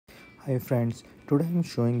Hi friends, today I'm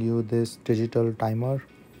showing you this digital timer,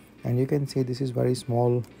 and you can see this is very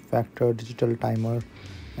small factor digital timer,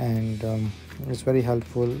 and it's very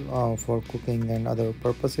helpful for cooking and other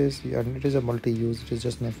purposes, and it is a multi-use. It is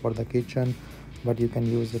just not for the kitchen, but you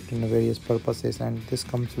can use it in various purposes. And this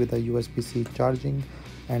comes with a USB-C charging,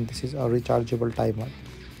 and this is a rechargeable timer,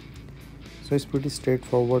 so it's pretty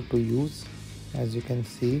straightforward to use, as you can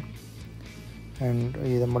see. And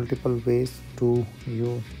the multiple ways to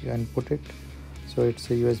you can put it. So it's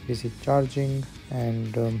a USB-C charging,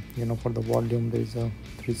 and for the volume there is a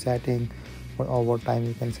 3 setting. For over time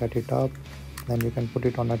you can set it up, then you can put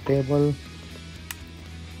it on a table,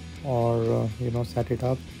 or set it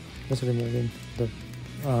up, just removing the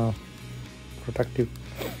uh, protective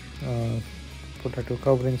uh, protective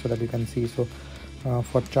covering so that you can see. So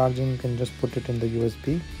for charging you can just put it in the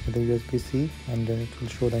USB with the USB-C, and then it will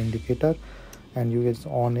show the indicator and you is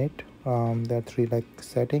on it. There are 3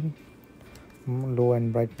 setting, low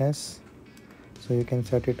and brightness, so you can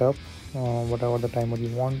set it up whatever the timer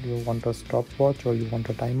you want a stopwatch or you want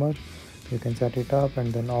a timer, you can set it up.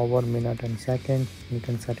 And then hour, minute and second, you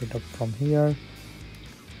can set it up from here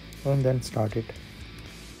and then start it.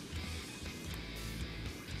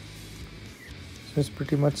 So it's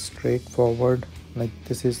pretty much straightforward.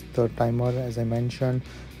 This is the timer, as I mentioned.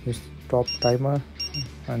 You stop timer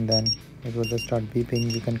and then it will just start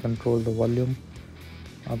beeping. You can control the volume,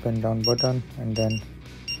 up and down button, and then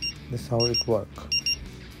this is how it works.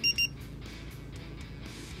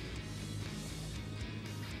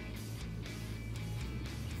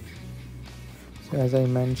 So as I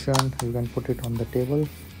mentioned, you can put it on the table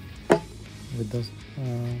with this,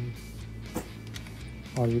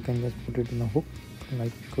 or you can just put it in a hook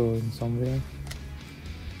in somewhere,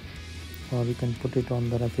 or you can put it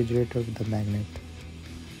on the refrigerator with the magnet.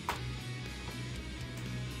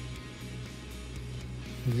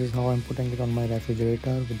 This is how I'm putting it on my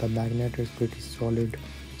refrigerator with the magnet. It's pretty solid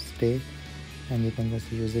stay, and you can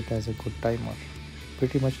just use it as a good timer.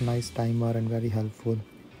 Pretty much nice timer and very helpful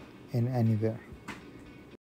in anywhere.